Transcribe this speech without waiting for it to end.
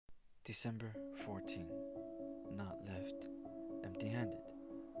December 14. Not left empty-handed.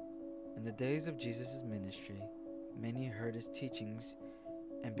 In the days of Jesus' ministry, many heard his teachings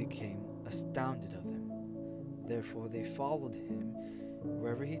and became astounded of them. Therefore they followed him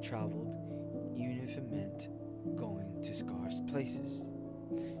wherever he traveled, even if it meant going to scarce places.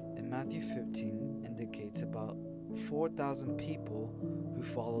 In Matthew 15 indicates about 4,000 people who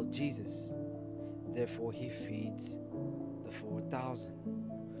followed Jesus. Therefore he feeds the 4,000.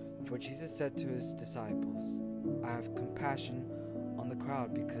 For Jesus said to his disciples, I have compassion on the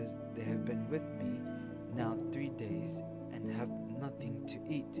crowd because they have been with me now 3 days and have nothing to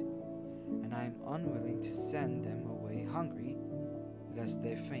eat, and I am unwilling to send them away hungry, lest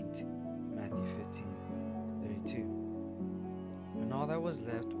they faint. Matthew 15:32. And all that was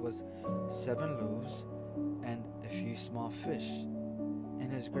left was 7 loaves and a few small fish. In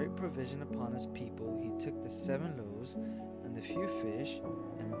his great provision upon his people, he took the 7 loaves and the few fish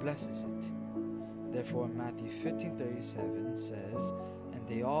and blesses it. Therefore Matthew 15:37 says, and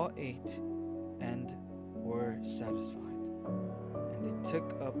they all ate and were satisfied. And they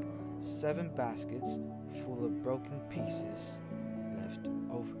took up 7 baskets full of broken pieces left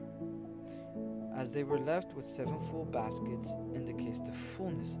over. As they were left with 7 full baskets indicates the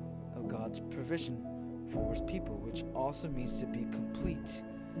fullness of God's provision for his people, which also means to be complete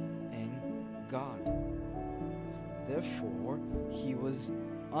in God. Therefore, he was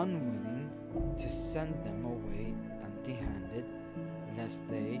unwilling to send them away empty-handed, lest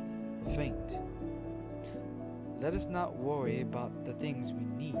they faint. Let us not worry about the things we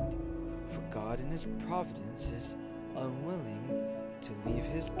need, for God in his providence is unwilling to leave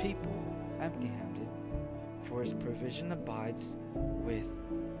his people empty-handed, for his provision abides with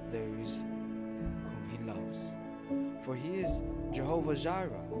those whom he loves. For he is Jehovah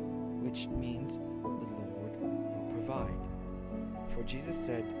Jireh, which means the Lord will provide. For Jesus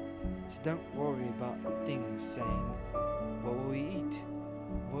said, so don't worry about things, saying, what will we eat?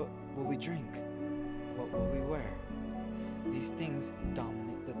 What will we drink? What will we wear? These things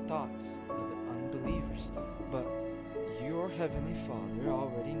dominate the thoughts of the unbelievers, but your heavenly Father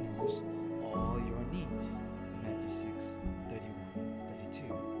already knows all your needs. Matthew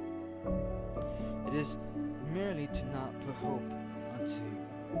 6:31-32. It is merely to not put hope unto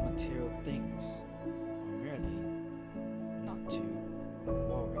material things, or merely not to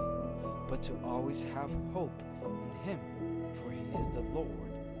worry, but to always have hope in him, for he is the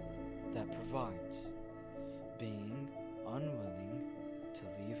Lord that provides, being unwilling to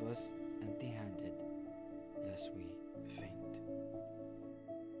leave us empty-handed, lest we faint.